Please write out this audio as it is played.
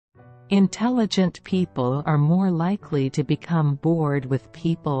Intelligent people are more likely to become bored with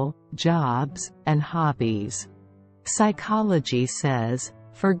people, jobs, and hobbies. Psychology says,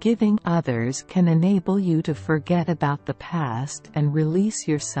 forgiving others can enable you to forget about the past and release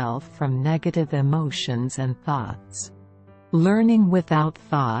yourself from negative emotions and thoughts. Learning without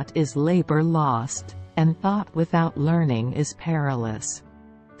thought is labor lost, and thought without learning is perilous.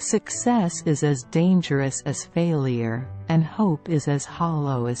 Success is as dangerous as failure, and hope is as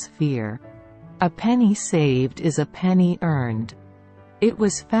hollow as fear. A penny saved is a penny earned. It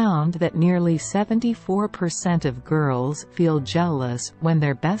was found that nearly 74% of girls feel jealous when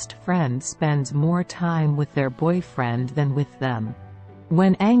their best friend spends more time with their boyfriend than with them.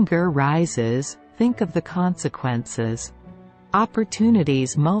 When anger rises, think of the consequences.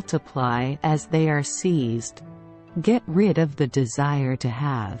 Opportunities multiply as they are seized. Get rid of the desire to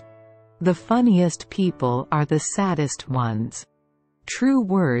have. The funniest people are the saddest ones. True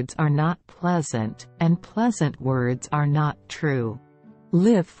words are not pleasant, and pleasant words are not true.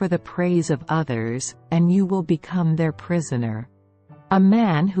 Live for the praise of others, and you will become their prisoner. A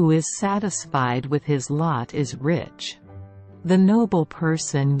man who is satisfied with his lot is rich. The noble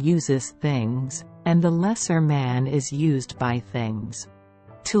person uses things, and the lesser man is used by things.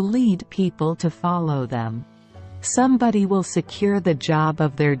 To lead people to follow them. Somebody will secure the job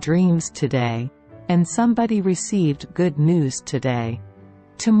of their dreams today, and somebody received good news today.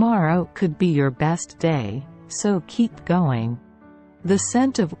 Tomorrow could be your best day, so keep going. The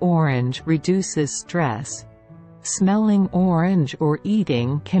scent of orange reduces stress. Smelling orange or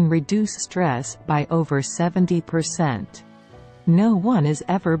eating can reduce stress by over 70%. No one is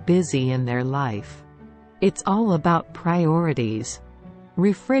ever busy in their life. It's all about priorities.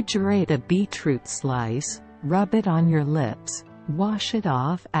 Refrigerate a beetroot slice, rub it on your lips, wash it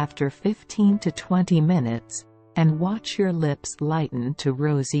off after 15 to 20 minutes, and watch your lips lighten to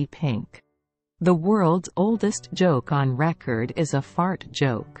rosy pink. The world's oldest joke on record is a fart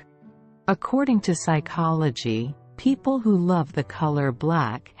joke. According to psychology, people who love the color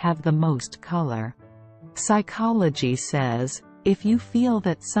black have the most color. Psychology says, if you feel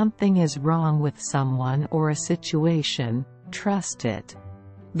that something is wrong with someone or a situation, trust it.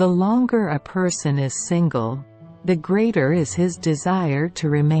 The longer a person is single, the greater is his desire to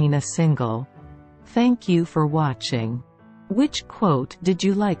remain a single. Thank you for watching. Which quote did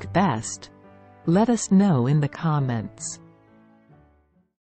you like best? Let us know in the comments.